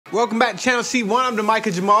Welcome back to Channel C1. I'm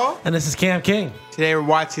Demica Jamaal. And this is Cam King. Today we're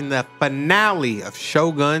watching the finale of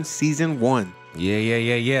Shogun Season 1.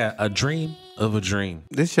 Yeah. A dream of a dream.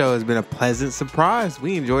 This show has been a pleasant surprise.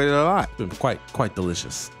 We enjoyed it a lot. It's been quite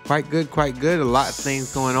delicious. Quite good. A lot of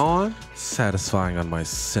things going on. Satisfying on my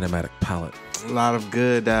cinematic palate. A lot of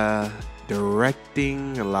good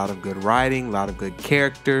directing, a lot of good writing, a lot of good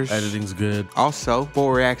characters. Editing's good. Also, full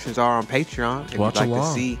reactions are on Patreon. If Watch you'd like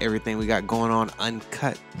along. to see everything we got going on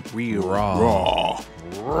uncut, real, Raw.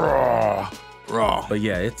 raw. But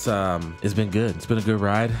yeah, it's been good. It's been a good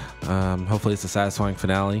ride. Hopefully it's a satisfying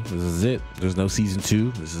finale. This is it. There's no season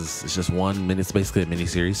 2. It's just 1 minute. It's basically a mini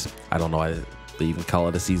series. I don't know why they even call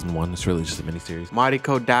it a season 1. It's really just a mini series.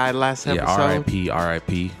 Mariko died last episode. Yeah,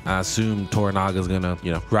 R.I.P. I assume Toranaga's gonna,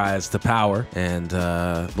 rise to power, and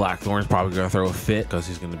Blackthorn's probably gonna throw a fit because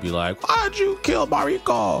he's gonna be like, "Why'd you kill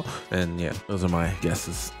Mariko?" And yeah, those are my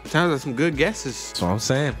guesses. Sounds like some good guesses. That's what I'm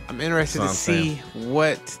saying. I'm interested to see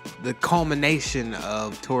what the culmination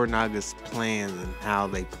of Toranaga's plans and how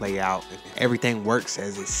they play out. If everything works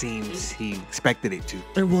as it seems he expected it to.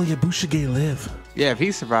 And will Yabushige live? Yeah, if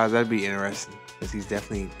he survives, that'd be interesting. Because he's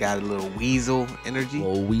definitely got a little weasel energy.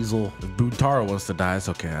 Little weasel. If Butaro wants to die, it's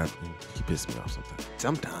okay. He pissed me off sometimes.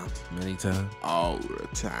 Sometimes. Many times. All the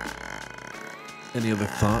time. Any other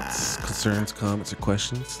thoughts, concerns, comments, or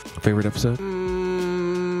questions? Favorite episode?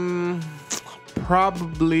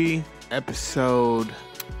 Probably episode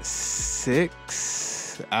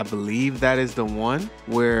 6. I believe that is the one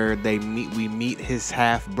where we meet his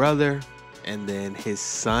half brother. And then his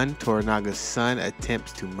son, Toranaga's son,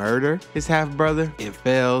 attempts to murder his half-brother and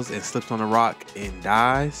fails and slips on a rock and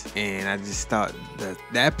dies. And I just thought the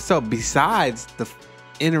episode, besides the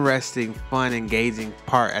interesting, fun, engaging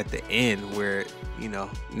part at the end where,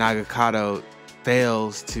 Nagakado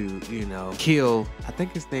fails to, kill, I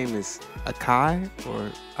think his name is Akai,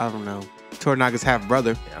 or I don't know, Toranaga's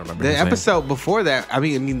half-brother. Yeah, I remember the episode before that, I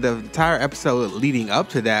mean, the entire episode leading up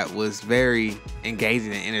to that was very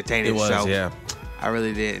engaging and entertaining. It was, so yeah. I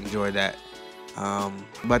really did enjoy that.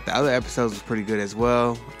 But the other episodes was pretty good as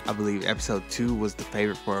well. I believe episode 2 was the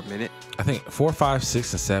favorite for a minute. I think 4, 5,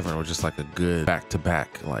 6, and 7 were just like a good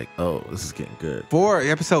back-to-back. Like, oh, this is getting good.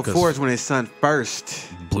 Episode 4 is when his son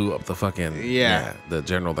first blew up the fucking the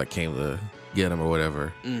general that came to get him or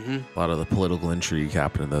whatever. A lot of the political intrigue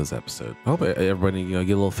happened in those episodes. I hope everybody get a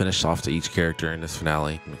little finish off to each character in this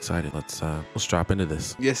finale. I'm excited. Let's drop into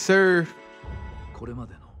this. Yes, sir.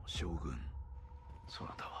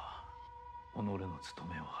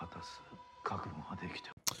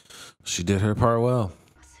 She did her part well.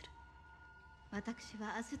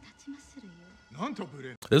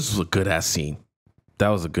 This was a good ass scene. That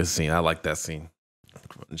was a good scene. I like that scene.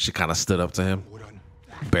 She kind of stood up to him.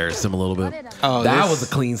 Embarrassed him a little bit. Oh, that was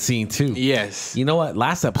a clean scene too. Yes. You know what?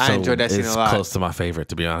 Last episode I enjoyed that scene a lot. Close to my favorite,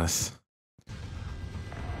 to be honest.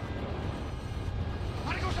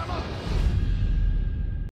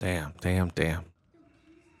 Damn.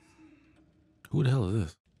 Who the hell is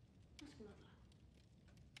this?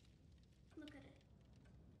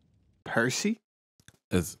 Percy?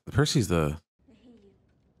 Percy's the...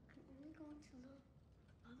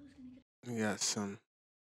 We got some...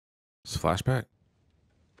 It's a flashback?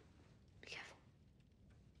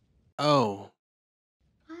 Oh.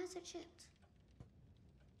 Why is it chipped?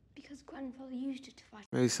 Because grandfather used it to fight.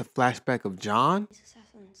 Maybe it's a flashback of John?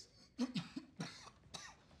 Assassins.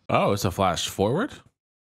 Oh, it's a flash forward?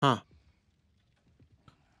 Huh.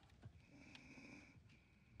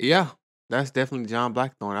 Yeah. That's definitely John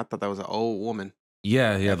Blackthorne. I thought that was an old woman.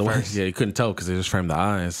 Yeah, the way, you couldn't tell because they just framed the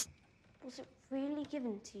eyes. Was it really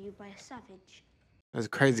given to you by a savage? That's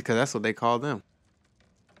crazy because that's what they call them.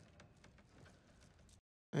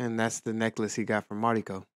 And that's the necklace he got from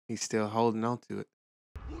Mariko. He's still holding on to it.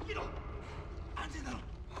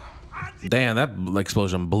 Damn, that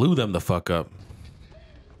explosion blew them the fuck up.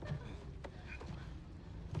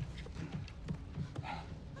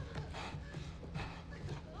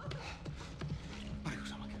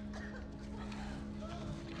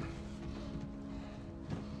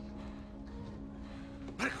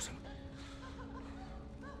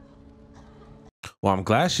 Well, I'm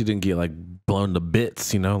glad she didn't get blown to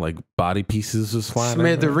bits, like body pieces was flying.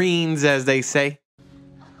 Smithereens, as they say.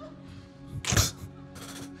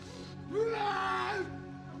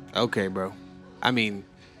 Okay, bro. I mean,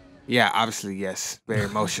 yeah, obviously, yes. Very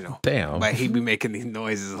emotional. Damn. But he be making these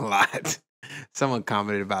noises a lot. Someone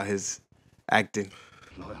commented about his acting.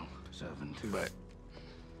 But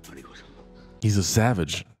he's a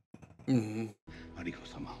savage.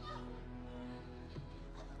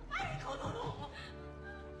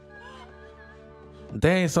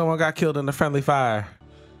 Dang, someone got killed in the friendly fire.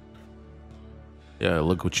 Yeah,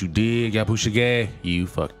 look what you did, Yabushige. You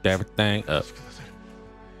fucked everything up.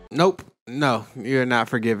 Nope. No, you're not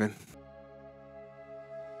forgiven.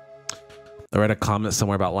 I read a comment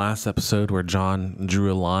somewhere about last episode where John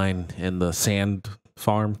drew a line in the sand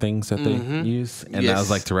farm things that they use, and that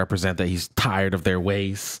was like to represent that he's tired of their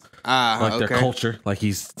ways, like their culture, like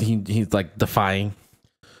he's like defying.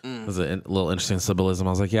 It was a little interesting symbolism.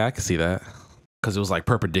 I was like, yeah, I can see that, because it was like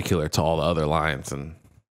perpendicular to all the other lines and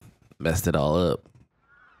messed it all up.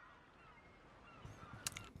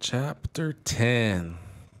 Chapter 10.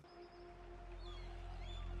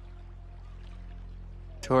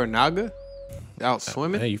 Toranaga out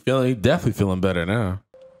swimming. Hey, you definitely feeling better now.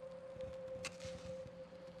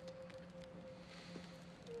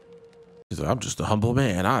 He's like, I'm just a humble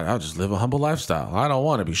man. I'll just live a humble lifestyle. I don't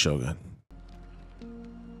want to be Shogun.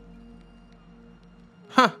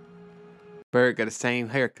 Huh. Bird got the same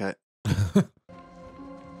haircut.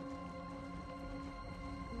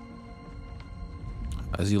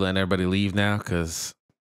 As you letting everybody leave now because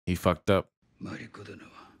he fucked up.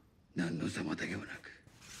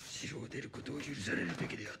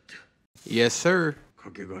 Yes, sir.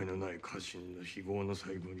 かけがえのない家臣の非業の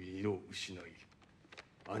最後に色を失い、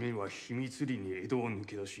兄は秘密裏に江戸を抜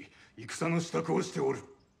け出し、戦の支度をしておる。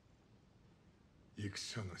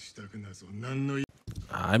戦の支度なぞ何の。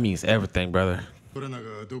That means everything, brother. 虎長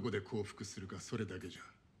がどこで降伏するかそれだけじゃ。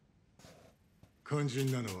肝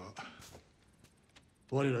心なのは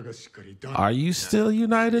我らがしっかり。Are you still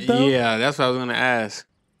united though? Yeah, that's what I was gonna ask.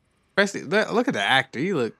 Especially, look at the actor.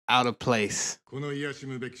 He look out of place. この癒し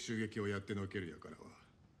むべき襲撃をやってのけるやからは。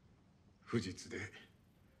不実で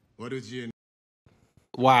悪知恵。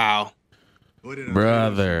Wow.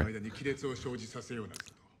 Brother.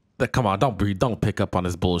 Come on, don't pick up on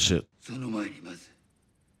this bullshit.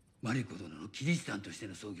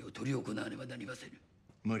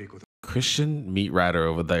 Christian meat rider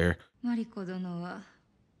over there.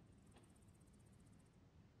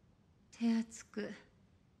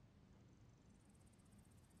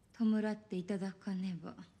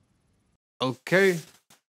 Okay.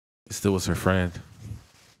 It still was her friend.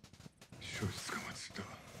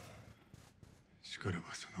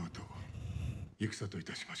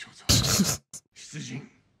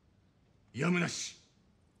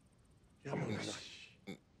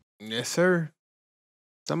 Yes, sir.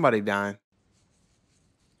 Somebody dying.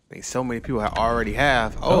 I think so many people already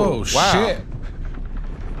have. Oh wow. Shit.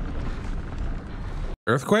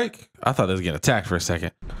 Earthquake? I thought they was getting attacked for a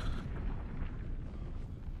second.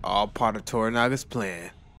 All part of Toranaga's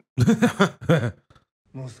plan.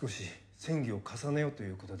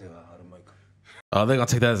 Oh, they're gonna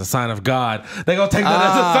take that as a sign of God. They're gonna take that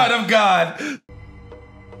as a sign of God.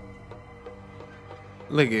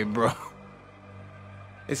 Look at it, bro.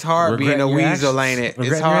 It's hard being a weasel, ain't it?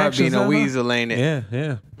 It's hard being a weasel, ain't it? Yeah,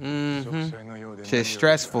 yeah. Mm-hmm. Shit's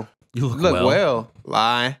stressful. You look well.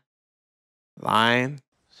 Lying. Lying.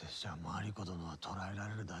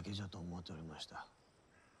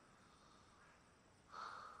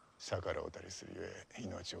 逆らうたりするゆえ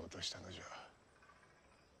命を落としたのじゃ。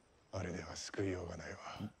あれでは救いようがないわ。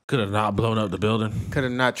Could have not blown up the building. Could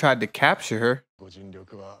have not tried to capture her. ご尽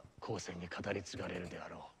力は後世に語り継がれるであ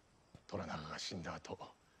ろう。虎長が死んだ後、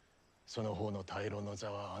その方の大老の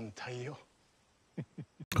座は安泰よ。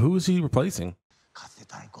Who is he replacing? かつて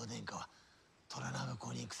太閤殿下は虎長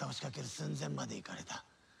公に戦を仕掛ける寸前まで行かれた。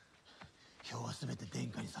票はすべて殿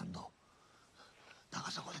下に賛同。だ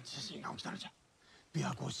がそこで地震が起きたのじゃ。琵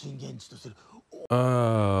琶湖を震源地とする。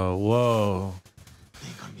Whoa.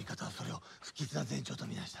 殿下の味方はそれを不吉な前兆と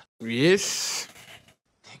みなした。Yes.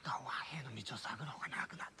 殿下は和平の道を探る方がな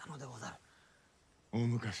くなったのでござる。大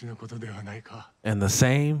昔のことではないか。And the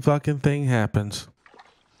same fucking thing happens.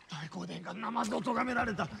 太閤殿下ナマズを咎めら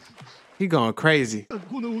れた。He going crazy.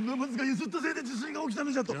 このナマズが譲ったせいで地震が起きた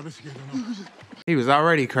のじゃと。He was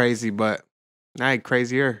already crazy, but now he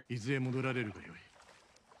crazier. 伊豆へ戻られるがよい。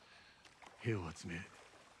兵を集め、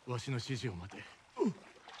わしの指示を待て。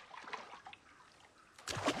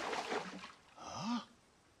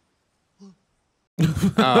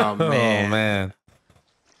Oh man. Oh man.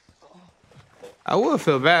 I would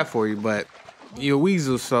feel bad for you, but you're a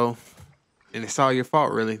weasel, so, and it's all your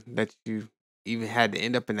fault, really, that you even had to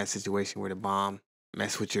end up in that situation where the bomb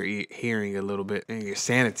messed with your hearing a little bit and your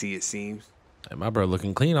sanity, it seems. Hey, my bro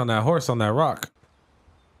looking clean on that horse on that rock.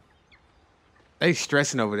 They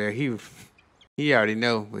stressing over there. He already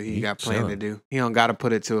know what he got planned to do. He don't got to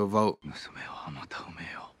put it to a vote.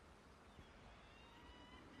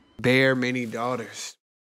 Bear many daughters.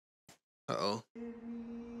 Uh-oh.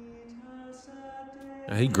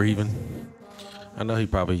 He grieving. I know he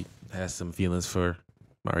probably has some feelings for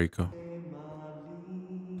Mariko.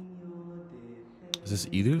 Is this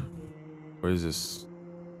Idu? Or is this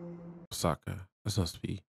Osaka? This must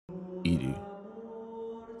be Idu.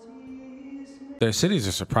 Their cities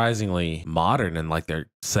are surprisingly modern and like they're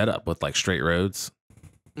set up with like straight roads.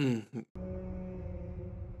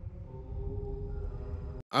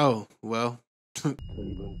 Oh, well.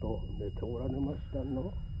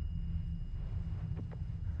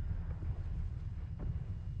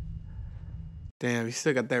 Damn, he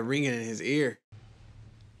still got that ringing in his ear.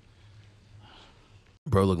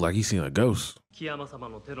 Bro looked like he's seen a ghost.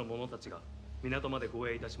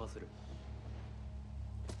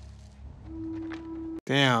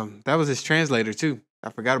 Damn, that was his translator too. I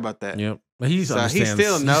forgot about that. Yep. But he So he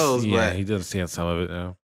still knows, yeah, but he does understand some of it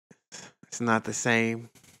now. it's not the same.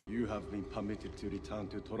 You have been permitted to return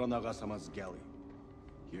to Toranaga-sama's galley.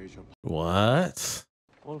 Here is your What?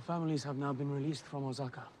 All families have now been released from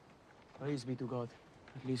Osaka. Praise be to God.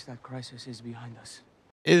 At least that crisis is behind us.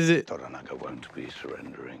 Is it? Toranaga won't be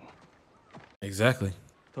surrendering. Exactly.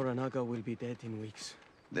 Toranaga will be dead in weeks.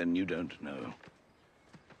 Then you don't know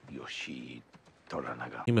Yoshi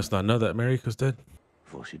Toranaga. He must not know that Mariko's dead.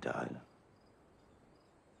 Before she died,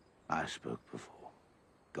 I spoke before.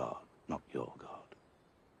 God, not your God.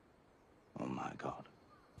 Oh my God.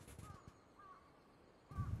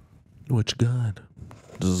 Which God?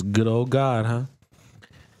 This is good old God, huh?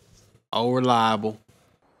 Oh, reliable.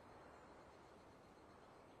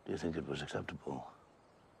 Do you think it was acceptable?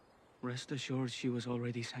 Rest assured she was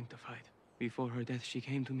already sanctified. Before her death, she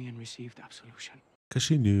came to me and received absolution. Because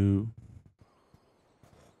she knew.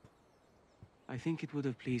 I think it would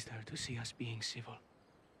have pleased her to see us being civil.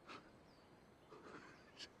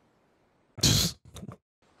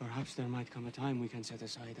 Perhaps there might come a time we can set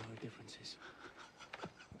aside our differences.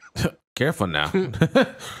 Careful now.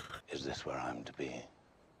 Is this where I'm to be?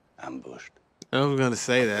 Ambushed? I was gonna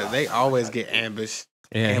say that. They always get ambushed.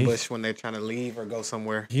 Yeah, ambushed when they're trying to leave or go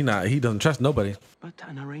somewhere. He doesn't trust nobody. But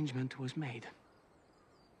an arrangement was made.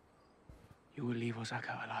 You will leave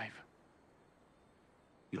Osaka alive.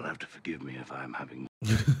 You'll have to forgive me if I'm having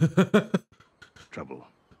trouble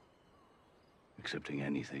accepting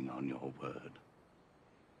anything on your word.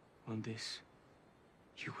 On this,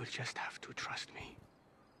 you will just have to trust me.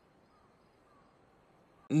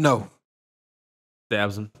 No.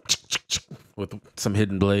 Stabs him with some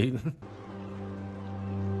hidden blade.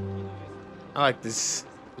 I like this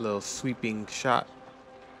little sweeping shot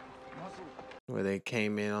where they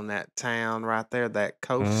came in on that town right there, that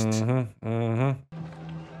coast.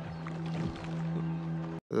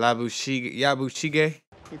 Yabushige.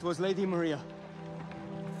 It was Lady Maria.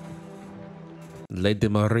 Lady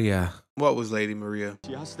Maria. What was Lady Maria?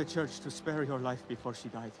 She asked the church to spare your life before she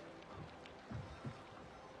died.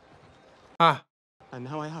 Ah. And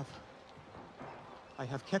now I have. I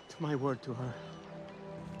have kept my word to her.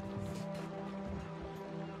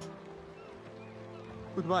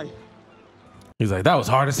 Goodbye. He's like, that was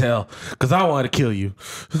hard as hell, because I wanted to kill you.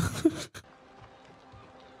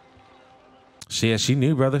 She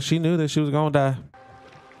knew, brother. She knew that she was going to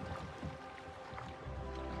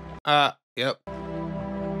die. Yep.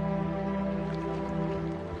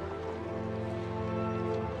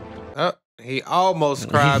 Oh, he almost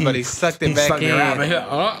cried, but he sucked it back in.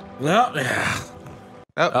 Oh, no,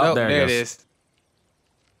 there it goes. is.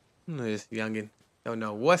 This youngin' don't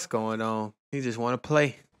know what's going on. He just want to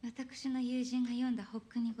play. 私の友人が読んだホッ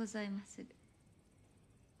クにございまする。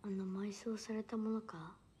埋葬されたもの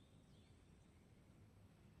か。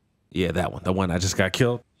 Yeah, that one. The one I just got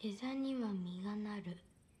killed. 枝には実がなる。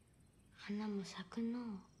花も咲くの。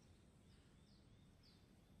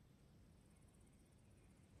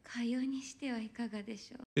かようにしてはいかがで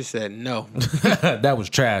しょう。 He said no. That was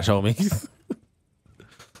trash, homie.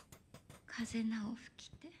 風なを吹き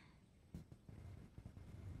て。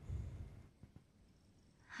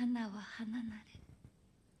花は花な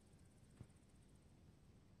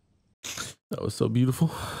れ。 That was so beautiful.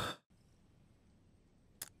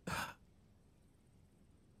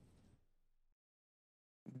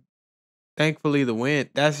 Thankfully, the wind.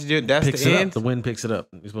 That's Picks the it end. up. The wind picks it up.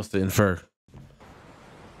 You're supposed to infer.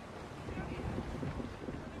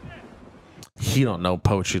 He don't know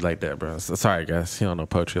poetry like that, bro. Sorry, guys. He don't know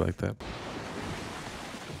poetry like that.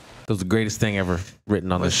 That was the greatest thing ever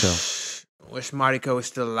written on this show. Wish Mariko was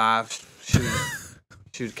still alive.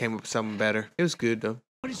 She came up with something better. It was good though.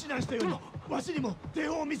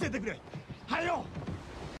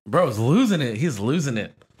 Bro's losing it. He's losing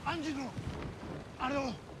it.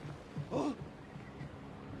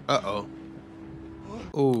 Uh-oh.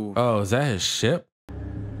 Ooh. Oh, is that his ship?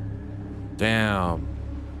 Damn.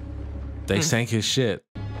 They sank his shit.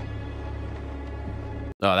 Oh,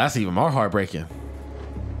 that's even more heartbreaking.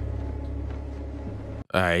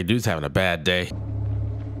 Alright, dude's having a bad day.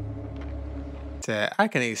 Said, I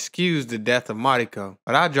can excuse the death of Mariko,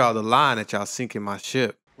 but I draw the line at y'all sinking my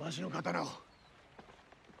ship.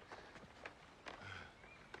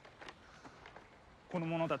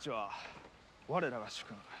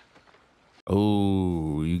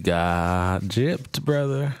 Oh, you got gypped,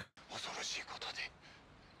 brother.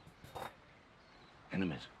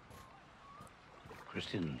 Enemies.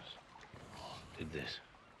 Christians did this.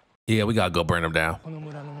 Yeah, we gotta go burn them down.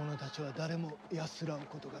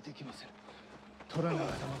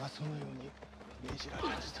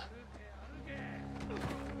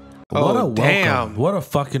 What a damn. welcome. What a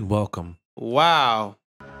fucking welcome. Wow.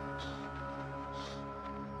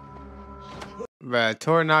 Bruh,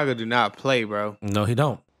 Toranaga do not play, bro. No, he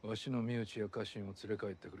don't.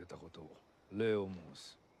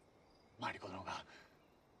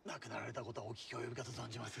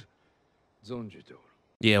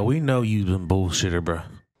 Yeah, we know you've been bullshitter, bro.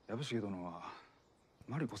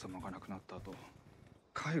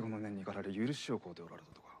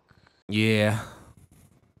 Yeah.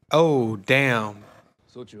 Oh, damn.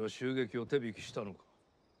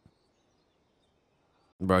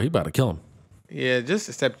 Bro, he about to kill him. Yeah, just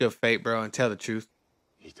accept your fate, bro, and tell the truth.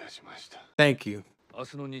 Thank you.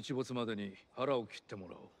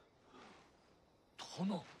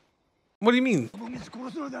 What do you mean?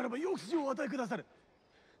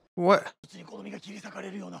 What?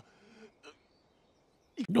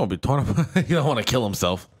 You don't be torn up. You don't want to kill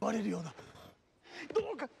himself.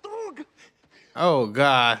 Oh,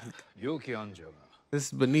 God. This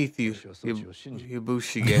is beneath you.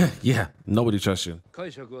 Yabushige. Yeah, nobody trusts you.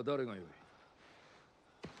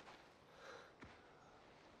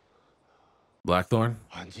 Blackthorn?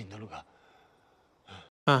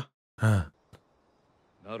 Huh. Huh.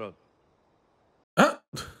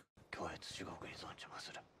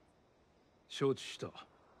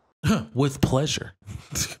 With pleasure.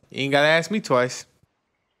 You ain't gotta ask me twice.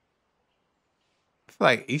 I feel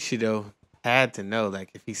like Ishido had to know,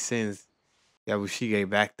 like, if he sends Yabushige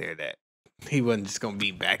back there, that he wasn't just gonna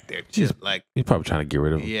be back there. Just like He's probably trying to get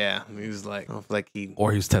rid of him. yeah, he was like, I don't feel like he.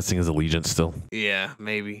 Or he was testing his allegiance still. Yeah,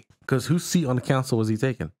 maybe. Because whose seat on the council was he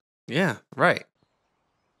taking? Yeah, right.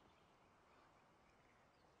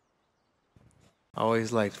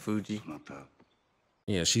 Always liked Fuji.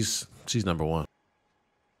 Yeah, she's number one.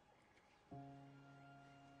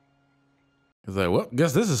 He's like, well,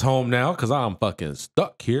 guess this is home now because I'm fucking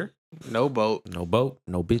stuck here. No boat. No boat,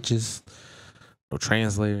 no bitches, no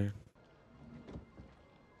translator.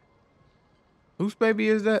 Whose baby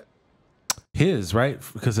is that? His, right?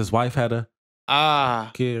 Because his wife had a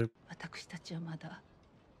kid.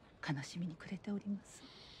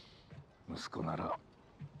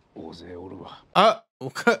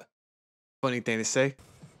 Funny thing to say.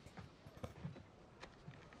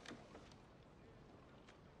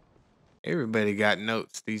 Everybody got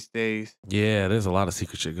notes these days. Yeah, there's a lot of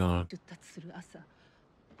secret shit going on.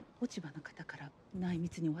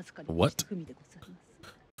 What?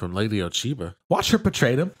 From Lady Ochiba. Watch her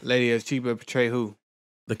portray them. Lady Ochiba portray who?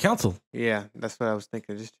 The council. Yeah, that's what I was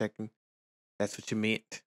thinking. Just checking. That's what you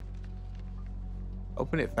meant.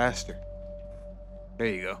 Open it faster. There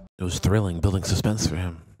you go. It was thrilling, building suspense for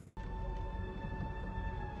him.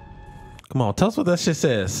 Come on, tell us what that shit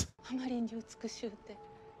says.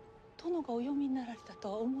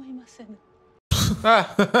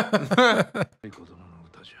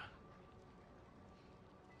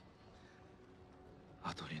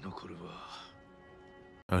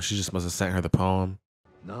 Oh, she just must have sent her the poem.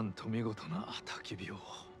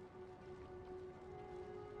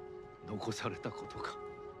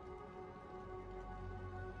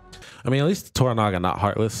 I mean, at least Toranaga not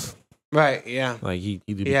heartless. Right, yeah. Like he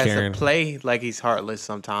do be He has caring. to play like he's heartless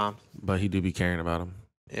sometimes. But he do be caring about him.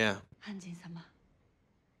 Yeah.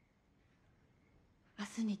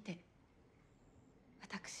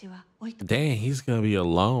 Dang, he's gonna be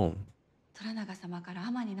alone.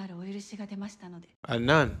 A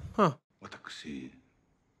nun, huh?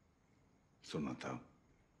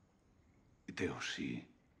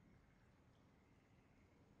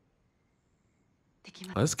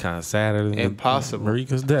 That's kind of sadder than Impossible.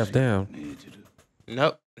 Marika's death. Damn.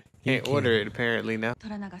 Nope. Can't order it apparently now.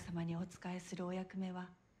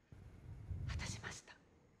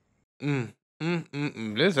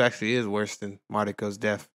 This actually is worse than Mariko's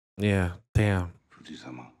death. Yeah. Damn.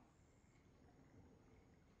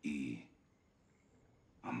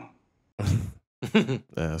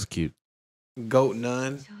 That's cute. Goat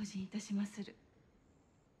nun.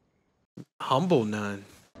 Humble nun.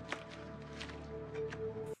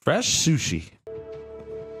 Fresh sushi.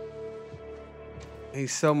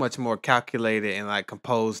 He's so much more calculated and like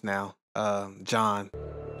composed now. John.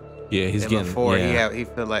 Yeah, he's getting before. yeah. He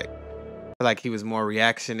feel like he was more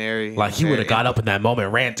reactionary. Like he would have got up in that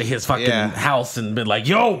moment, ran to his fucking house, and been like,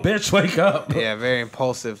 "Yo, bitch, wake up!" Yeah, very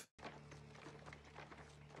impulsive.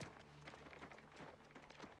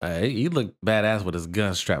 He looked badass with his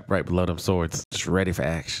gun strapped right below them swords, just ready for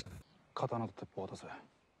action.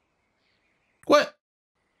 What?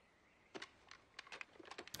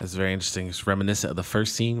 That's very interesting. It's reminiscent of the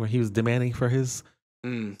first scene where he was demanding for his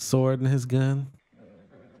sword and his gun.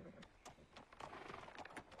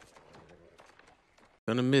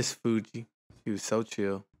 Gonna miss Fuji. He was so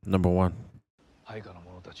chill. Number one.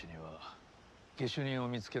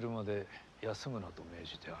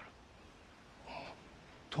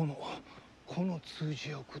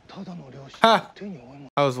 Ha!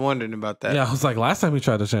 I was wondering about that. Yeah, I was like, last time we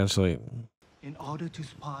tried to translate. In order to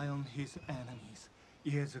spy on his enemies,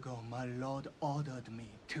 years ago, my lord ordered me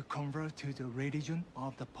to convert to the religion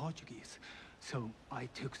of the Portuguese. So I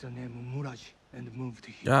took the name Muraji and moved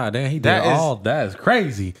here. God damn, he did all that. Is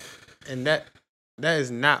crazy. And that is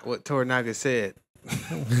not what Toranaga said.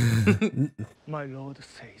 My lord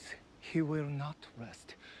says he will not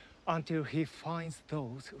rest until he finds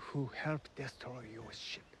those who help destroy your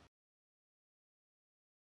ship.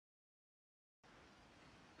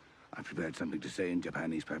 I prepared something to say in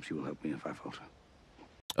Japanese. Perhaps you will help me if I falter.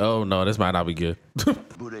 Oh no, this might not be good.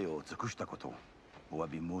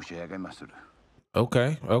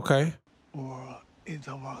 Okay, okay. Or is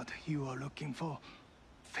the word you are looking for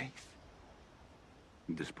faith?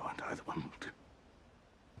 At this point, either one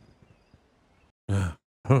will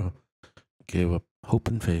do. Gave up hope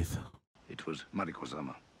and faith. It was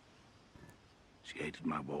Mariko-sama. She hated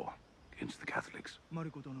my war against the Catholics.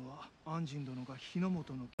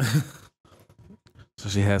 So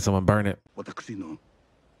she had someone burn it.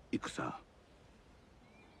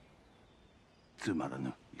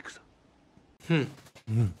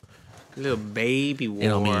 Little baby war. It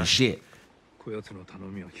don't mean shit.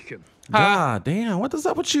 God damn, what is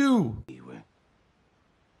up with you?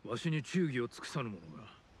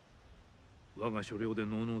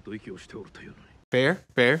 Fair,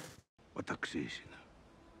 fair.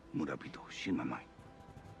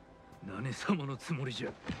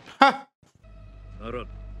 Ha!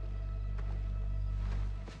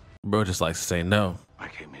 Bro just likes to say no. I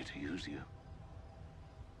came here to use you.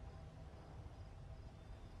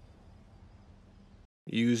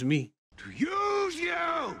 Use me. To use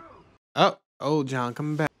you! Oh, old John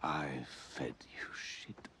coming back. I fed you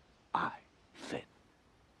shit. I fed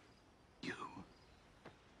you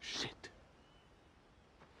shit.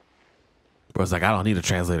 Bro's like, I don't need a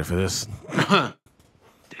translator for this.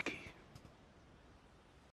 Dicky.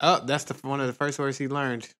 Oh, that's one of the first words he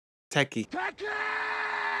learned. Techie. Techie!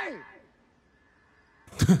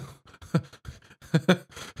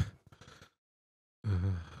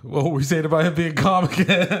 What were we saying about him being calm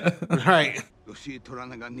again? Right.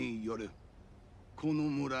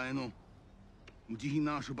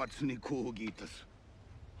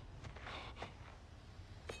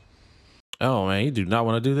 Oh man, you do not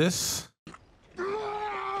want to do this.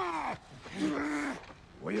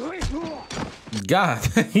 God,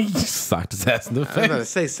 he socked his ass in the I was about to face.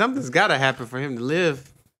 say, something's got to happen for him to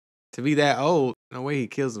live, to be that old. No way he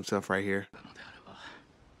kills himself right here.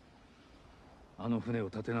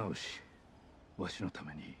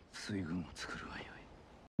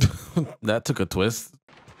 That took a twist.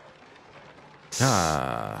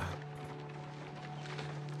 I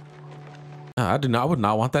would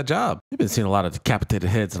not want that job. You've been seeing a lot of decapitated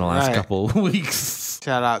heads in the last couple of weeks.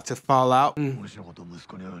 Shout out to Fallout.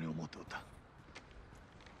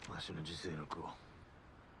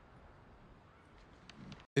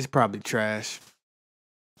 It's probably trash.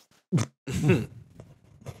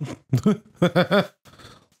 Ha!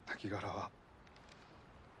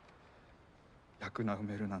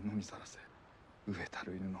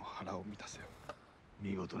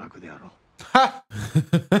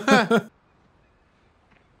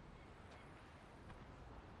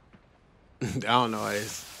 I don't know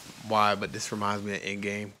why, but this reminds me of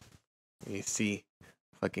Endgame. You see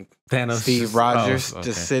fucking Thanos Steve Rogers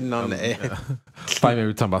just sitting on the edge. Probably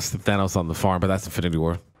maybe talking about Thanos on the farm, but that's Infinity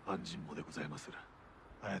War.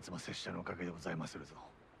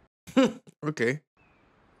 Okay.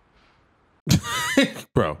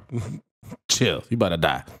 Bro, chill. You about to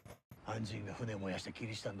die.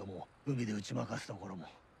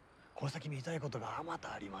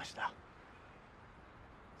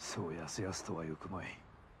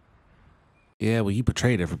 Yeah, well, you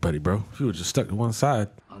betrayed everybody, bro. You were just stuck to one side.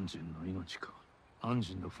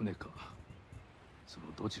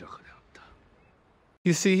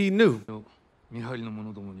 You see, he knew. 見張りの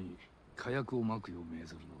者どもに火薬を撒くよう命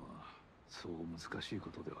ずるのはそう難しいこ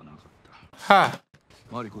とではなかった。Ha!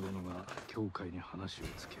 マリコ殿が教会に話を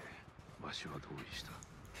つけ、わしは同意した。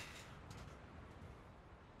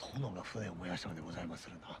殿が船を燃やしたのでございます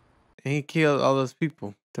るな。 And he killed all those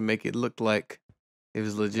people to make it look like it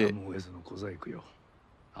was legit. やむを得ずの小細工よ。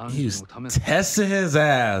 He's testing his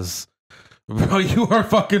ass. Bro, you are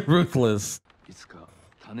fucking ruthless. いつか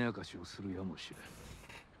種明かしをするやもしれん。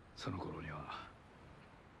その頃には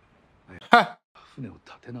Ha! 船を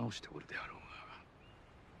立て直しておるであろう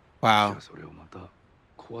Wow. が。それをまた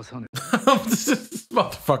壊さね This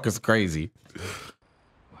motherfucker's crazy.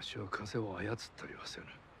 わしは風を操ったりはせぬ。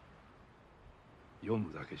読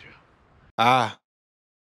むだけじゃ。 Ah.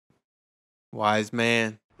 Wise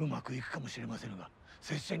man. うまくいくかもしれませんが、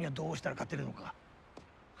拙者にはどうしたら勝てるのか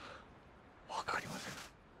わかりません。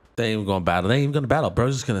 They ain't even gonna battle. They ain't even gonna battle.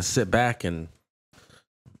 Bro's just gonna sit back and.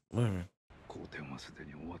 好天はすで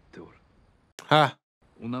に終わっておる。 Ha!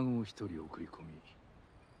 女子を一人送り込み、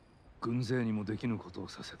軍勢にもできぬことを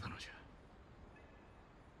させたのじゃ。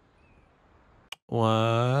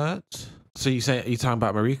 What? So you talking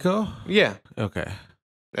about Mariko? Yeah. Okay.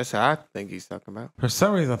 That's how I think he's talking about. For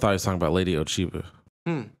some reason, I thought he was talking about Lady Ochiba.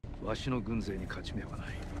わしの軍勢に勝ち目はない。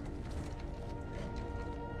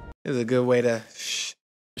 It's a good way to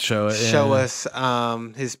Show it. show yeah. us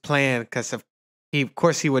his plan, because of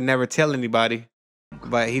course he would never tell anybody,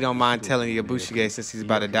 but he don't mind telling Yabushige since he's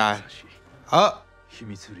about to die. Oh, 秘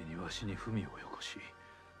密裏にわしに文をよこし、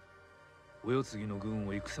お世継ぎの軍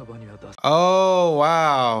を戦場には出す。 oh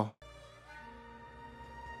wow.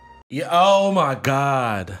 Yeah. Oh my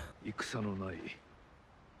God. 戦のない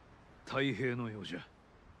太平の世じゃ。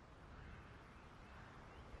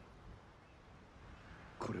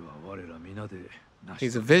これは我ら皆で成し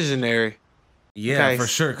He's a visionary. Yeah, Okay. for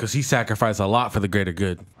sure, because he sacrificed a lot for the greater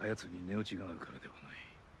good. あやつに値打ちがあるからでは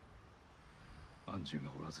ない。安住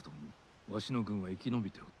がおらずともわしの軍は生き延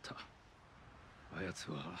びておった。あやつ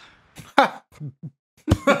は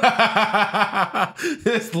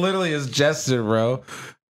This literally is gesture, bro.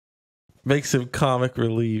 Makes him comic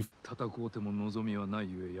relief. 戦うても望みはな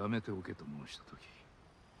いゆえやめておけと申したとき、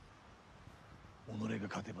己が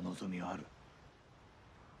勝てば望みはある。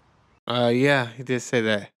 Yeah, he did say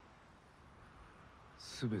that.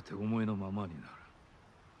 すべて思いのままにな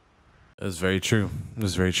る。 That's very true.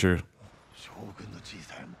 That's very true. 将軍の小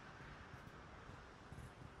さいも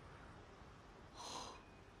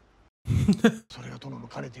それが殿の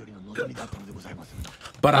かねてよりの望みだったのでございます。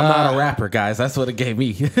 But I'm not a rapper, guys. That's what it gave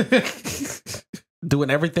me. Doing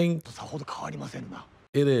everything. さほど変わりませんな。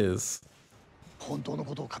 It is. 本当の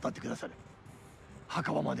ことを語ってくださる。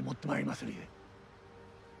墓場まで持ってまいりまするゆえ。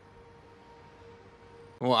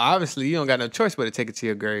 Well, obviously you don't got no choice but to take it to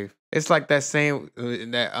your grave. It's like that saying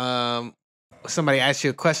that somebody asks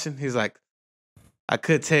you a question, he's like, I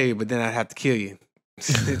could tell you, but then I'd have to kill you.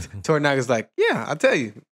 Toranaga's like, yeah, I'll tell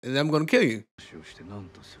you, and I'm gonna kill you. 死をして何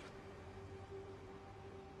とする。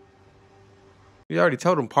 You already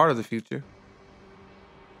told him part of the future.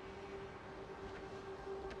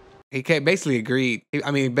 He basically agreed.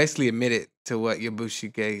 He basically admitted to what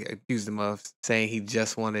Yabushige accused him of, saying he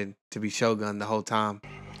just wanted to be Shogun the whole time.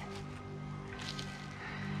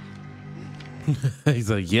 He's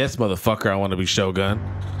like, yes, motherfucker, I want to be Shogun.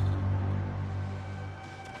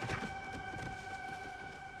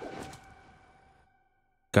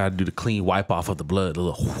 Gotta do the clean wipe off of the blood. A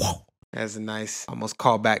little whoa. That's a nice almost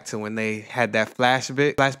callback to when they had that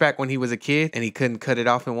flashback when he was a kid and he couldn't cut it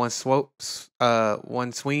off in one swing.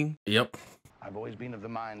 Yep. I've always been of the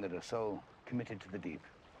mind that a soul committed to the deep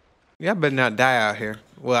Yeah, I better not die out here.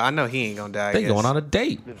 Well, I know he ain't gonna die. I They guess. going on a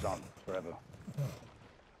date. lives on forever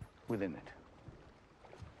within it.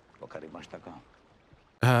 Wakarimashita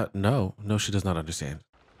ka? No, she does not understand.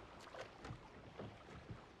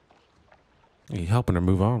 You helping her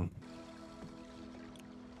move on.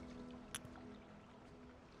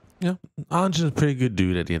 Yeah, Anja's a pretty good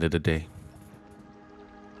dude at the end of the day.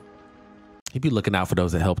 He'd be looking out for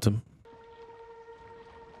those that helped him.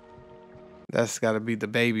 That's got to be the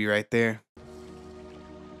baby right there.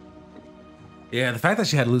 Yeah, the fact that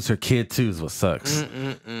she had to lose her kid too is what sucks.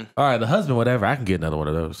 All right, the husband, whatever, I can get another one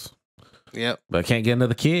of those. Yep. But I can't get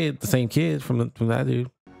another kid, the same kid from that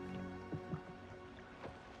dude.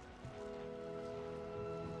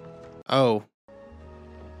 Oh.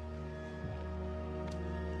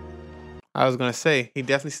 I was gonna say, he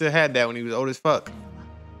definitely still had that when he was old as fuck.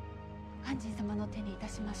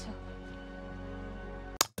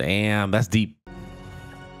 Damn, that's deep.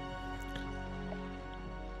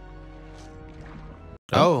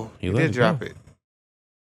 Oh, he let did it drop go. it.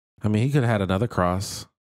 I mean, he could have had another cross,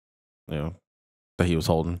 you know, that he was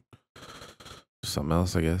holding. Something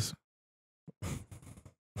else, I guess.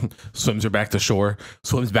 Swims her back to shore,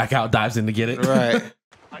 swims back out, dives in to get it. Right.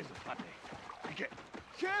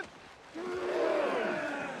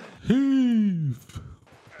 Heave.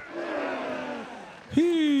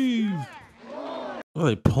 Heave. Are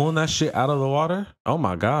they pulling that shit out of the water? Oh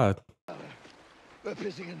my God. We're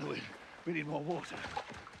pissing in the wind. We need more water.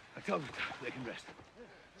 I told them they can rest.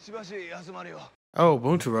 Oh,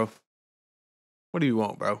 Buntaro. What do you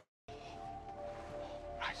want, bro?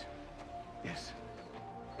 Right. Yes.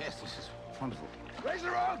 Yes, this is wonderful. Raise the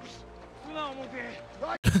ropes!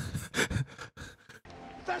 Right.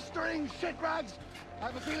 Festering shit rags! I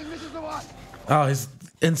have a feeling this is the one. Oh, his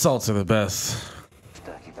insults are the best.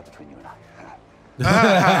 Keep that between you and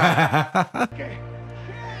I. Okay.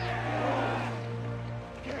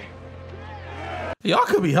 Y'all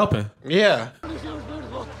could be helping. Yeah. I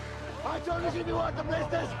told you she'd be worth the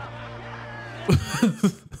blisters.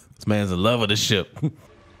 This man's in love with the ship.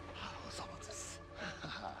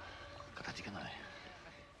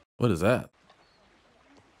 What is that?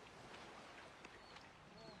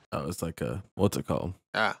 Oh, it's like a, what's it called?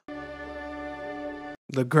 The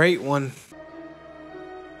great one.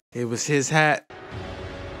 It was his hat.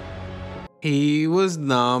 He was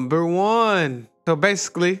number one. So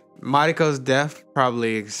basically, Mariko's death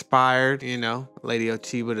probably inspired, you know, Lady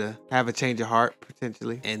Ochiba to have a change of heart,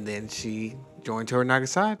 potentially. And then she joined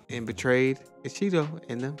Toranaga's side and betrayed Ishido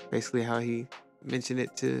in them. Basically how he mentioned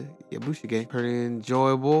it to Yabushige. Pretty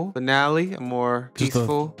enjoyable finale, a more Just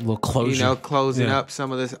peaceful, a little closure. you know, closing up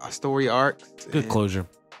some of the story arcs. Good closure.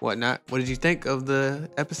 Whatnot. What did you think of the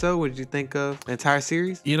episode? What did you think of the entire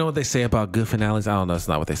series? You know what they say about good finales? I don't know. It's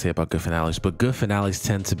not what they say about good finales, but good finales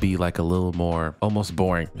tend to be like a little more almost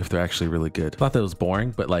boring if they're actually really good. Not that it was boring,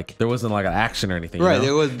 but like there wasn't like an action or anything. Right. You know?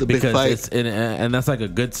 There was the big fight. It's, and that's like a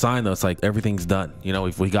good sign though. It's like everything's done. You know,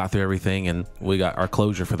 if we got through everything and we got our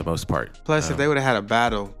closure for the most part. Plus, if they would have had a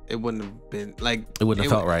battle, it wouldn't have been like. It wouldn't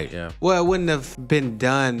have felt right. Yeah. Well, it wouldn't have been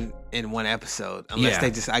done in one episode unless Yeah.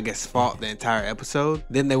 they just, I guess, fought the entire episode.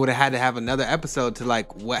 Then they would have had to have another episode to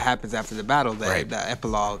like what happens after the battle, the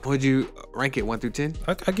epilogue. Would you rank it 1 through 10?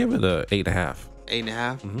 I give it a 8.5.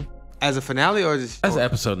 8.5. As a finale or just As an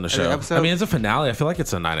episode in the show? episode? I mean, as a finale, I feel like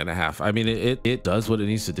it's a 9.5. I mean, it does what it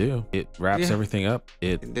needs to do. It wraps everything up.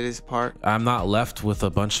 It did its part. I'm not left with a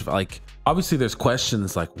bunch of like. Obviously, there's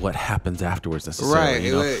questions like what happens afterwards necessarily. Right.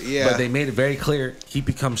 You know? Yeah. But they made it very clear. He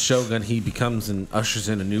becomes Shogun. He becomes and ushers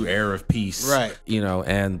in a new era of peace. Right. You know,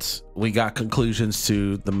 and we got conclusions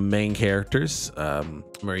to the main characters.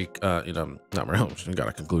 Marie, you know, not Marie. She got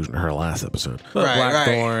a conclusion to her last episode. But Right,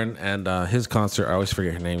 Blackthorn and his consort. I always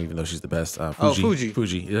forget her name, even though she's the best. Fuji.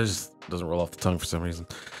 Fuji. It just doesn't roll off the tongue for some reason.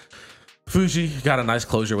 Fuji got a nice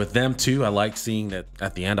closure with them too. I like seeing that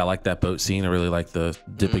at the end. I like that boat scene. I really like the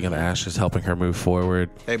dipping in the ashes, helping her move forward.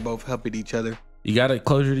 They both helping each other. You got a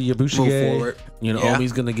closure to Yabushige. Move forward. You know,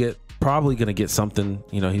 Omi's probably gonna get something.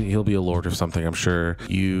 You know, he'll be a lord or something, I'm sure.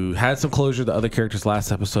 You had some closure to other characters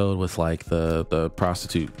last episode with like the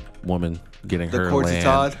prostitute woman getting her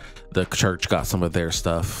land. The church got some of their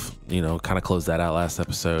stuff. You know, kind of closed that out last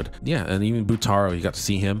episode. Yeah, and even Butaro, you got to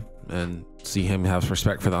see him and see him have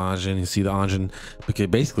respect for the Anjin. You see the Anjin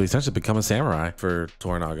basically essentially become a samurai for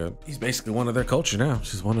Toranaga. He's basically one of their culture now.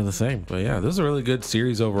 She's one of the same. But yeah, this is a really good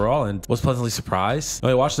series overall and was pleasantly surprised.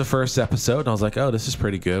 I watched the first episode and I was like, oh, this is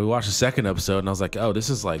pretty good. We watched the second episode and I was like, oh, this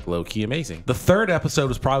is like low-key amazing. The third episode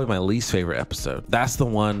was probably my least favorite episode. That's the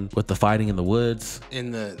one with the fighting in the woods.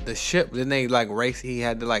 In the ship, didn't they like race? He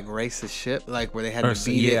had to like race the ship, like where they had to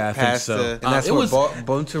beat it I past think so. and that's where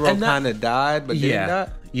Buntaro kind of died, but didn't die.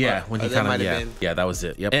 Yeah, when he kind of that was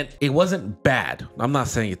it. Yep. And it wasn't bad. I'm not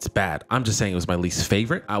saying it's bad. I'm just saying it was my least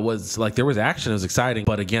favorite. I was like, there was action, it was exciting,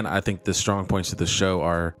 but again, I think the strong points of the show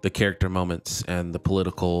are the character moments and the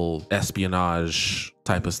political espionage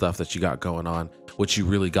type of stuff that you got going on, which you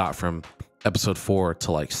really got from episode 4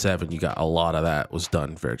 to like 7. You got a lot of that was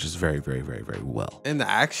done very well. And the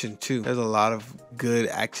action too. There's a lot of good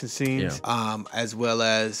action scenes. As well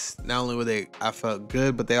as not only were they, I felt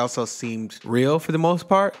good, but they also seemed real for the most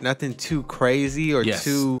part. Nothing too crazy or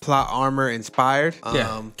too plot armor inspired.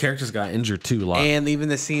 Characters got injured too a lot. And even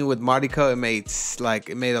the scene with Mariko,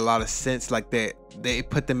 it made a lot of sense. Like they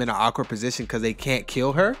put them in an awkward position because they can't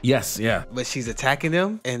kill her. Yes, yeah. But she's attacking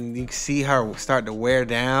them, and you see her start to wear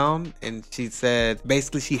down. And she said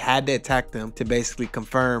basically she had to attack them to basically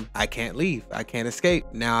confirm, I can't leave, I can't escape.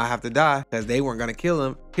 Now I have to die because they weren't gonna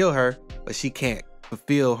kill her, but she can't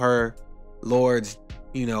fulfill her lord's,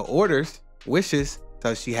 orders, wishes.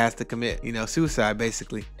 so she has to commit, you know, suicide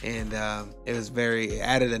basically. And it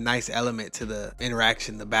added a nice element to the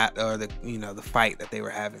interaction, the fight that they were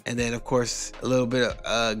having. And then of course a little bit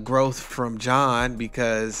of growth from John,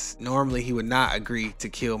 because normally he would not agree to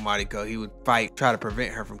kill Mariko. He would try to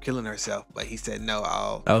prevent her from killing herself, but he said no.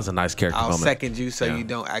 That was a nice character moment. I'll second you, so you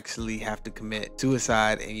don't actually have to commit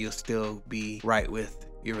suicide, and you'll still be right with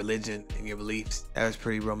your religion and your beliefs. That was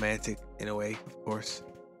pretty romantic in a way, of course,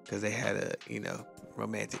 because they had a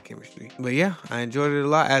romantic chemistry. But yeah, I enjoyed it a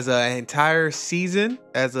lot. As an entire season,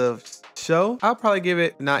 as a show, I'll probably give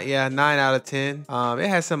it 9 out of 10. It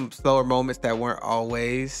has some slower moments that weren't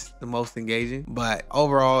always the most engaging, but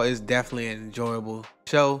overall it's definitely an enjoyable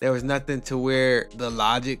show. There was nothing to where the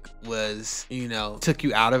logic was, took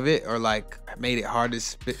you out of it or like made it hard to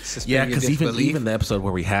suspend your disbelief. because even the episode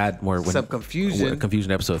where we had some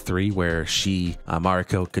confusion episode 3, where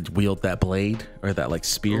Mariko could wield that blade or that like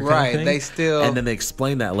spear right kind of thing. And then they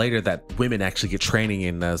explained that later that women actually get training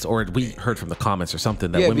in those, or we heard from the comments or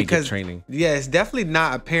something that women get training. Yeah, it's definitely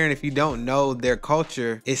not apparent if you don't know their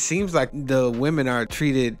culture. It seems like the women are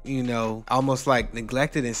treated, almost like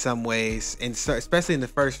neglected in some ways, and so, especially in the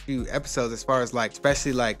first few episodes, as far as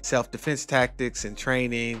especially self-defense tactics and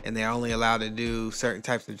training, and they're only allowed to do certain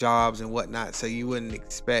types of jobs and whatnot, so you wouldn't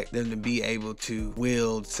expect them to be able to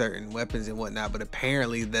wield certain weapons and whatnot, but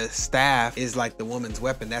apparently the staff is like the woman's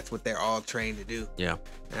weapon. That's what they're all trained to do. Yeah.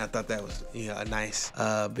 And I thought that was a nice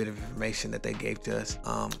bit of information that they gave to us.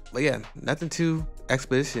 But yeah, nothing too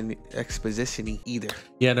exposition-y either.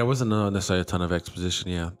 Yeah, there wasn't necessarily a ton of exposition.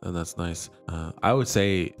 Yeah, and that's nice. I would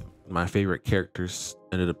say my favorite characters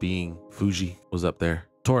ended up being Fuji was up there.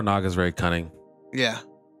 Toranaga's very cunning. Yeah.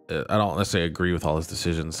 I don't necessarily agree with all his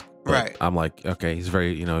decisions. Right. I'm like, okay, he's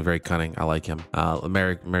very, very cunning. I like him.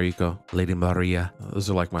 Mariko, Lady Maria. Those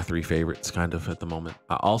are like my 3 favorites kind of at the moment.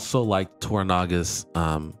 I also like Toranaga's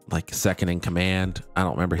second in command. I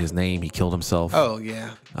don't remember his name. He killed himself. Oh,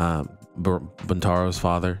 yeah. Buntaro's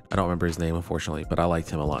father. I don't remember his name, unfortunately, but I liked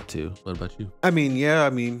him a lot too. What about you?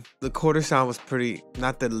 The quartersound was pretty,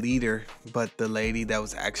 not the leader, but the lady that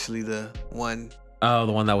was actually the one. Oh,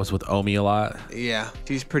 the one that was with Omi a lot. Yeah,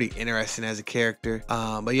 she's pretty interesting as a character.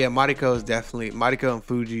 But yeah, Mariko and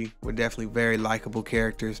Fuji were definitely very likable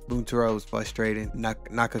characters. Buntaro was frustrating.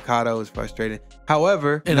 Nakakato was frustrating.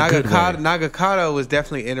 However, Nagakato was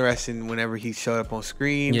definitely interesting whenever he showed up on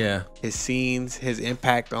screen. Yeah, his scenes, his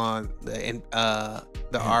impact on the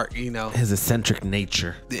art, his eccentric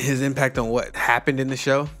nature, his impact on what happened in the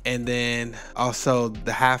show, and then also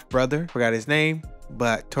the half brother, forgot his name.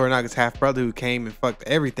 But Toranaga's half brother, who came and fucked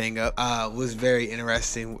everything up, was very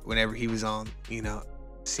interesting whenever he was on,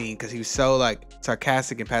 scene, because he was so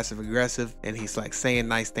sarcastic and passive aggressive, and he's saying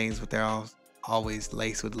nice things, but they're always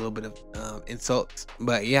laced with a little bit of insults.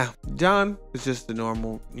 But yeah, John was just the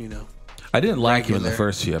normal, I didn't like him in the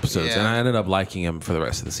first few episodes, and I ended up liking him for the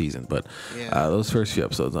rest of the season. But those first few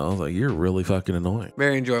episodes, I was like, you're really fucking annoying.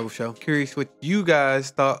 Very enjoyable show. Curious what you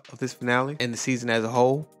guys thought of this finale and the season as a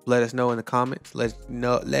whole. Let us know in the comments. Let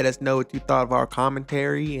us know what you thought of our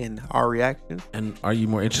commentary and our reactions. And are you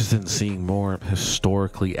more interested in seeing more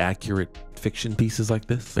historically accurate fiction pieces like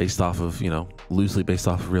this, based off of, loosely based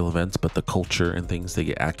off of real events, but the culture and things they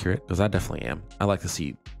get accurate? Because I definitely am. I like to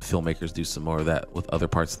see filmmakers do some more of that with other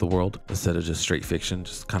parts of the world instead of just straight fiction,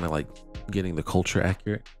 just kind of getting the culture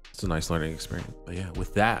accurate. It's a nice learning experience. But yeah,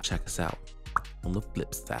 with that, check us out on the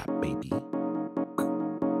flip side, baby.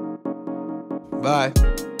 Bye.